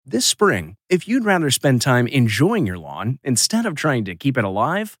This spring, if you'd rather spend time enjoying your lawn instead of trying to keep it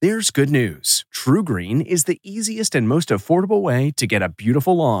alive, there's good news. TruGreen is the easiest and most affordable way to get a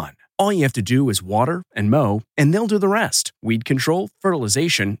beautiful lawn. All you have to do is water and mow, and they'll do the rest. Weed control,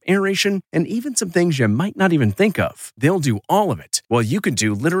 fertilization, aeration, and even some things you might not even think of. They'll do all of it, while you can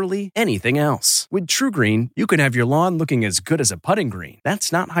do literally anything else. With TruGreen, you can have your lawn looking as good as a putting green.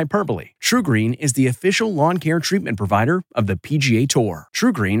 That's not hyperbole. TruGreen is the official lawn care treatment provider of the PGA Tour.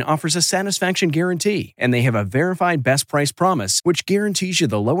 TruGreen offers a satisfaction guarantee, and they have a verified best price promise, which guarantees you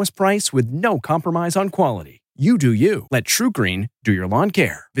the lowest price with no compromise on quality. You do you. Let TruGreen do your lawn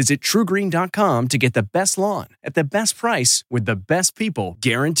care. Visit TruGreen.com to get the best lawn at the best price with the best people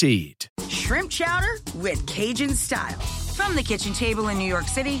guaranteed. Shrimp chowder with Cajun style. From the kitchen table in New York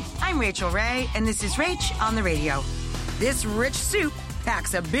City, I'm Rachel Ray, and this is Rach on the radio. This rich soup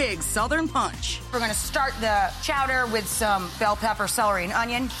packs a big southern punch. We're going to start the chowder with some bell pepper, celery, and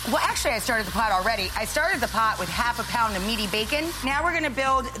onion. Well, actually, I started the pot already. I started the pot with half a pound of meaty bacon. Now we're going to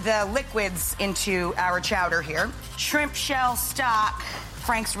build the liquids into our chowder here. Shrimp shell stock,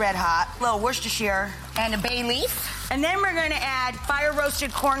 Frank's Red Hot, a little Worcestershire, and a bay leaf. And then we're going to add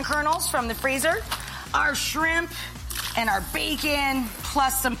fire-roasted corn kernels from the freezer, our shrimp, and our bacon,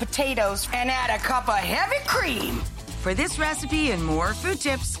 plus some potatoes, and add a cup of heavy cream. For this recipe and more food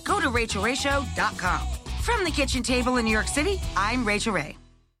tips, go to RachelRayShow.com. From the kitchen table in New York City, I'm Rachel Ray.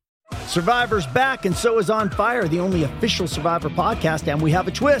 Survivor's back, and so is On Fire, the only official Survivor podcast, and we have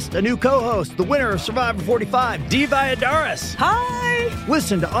a twist, a new co-host, the winner of Survivor 45, Dee Valladares. Hi!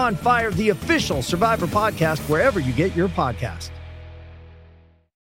 Listen to On Fire, the official Survivor podcast, wherever you get your podcast.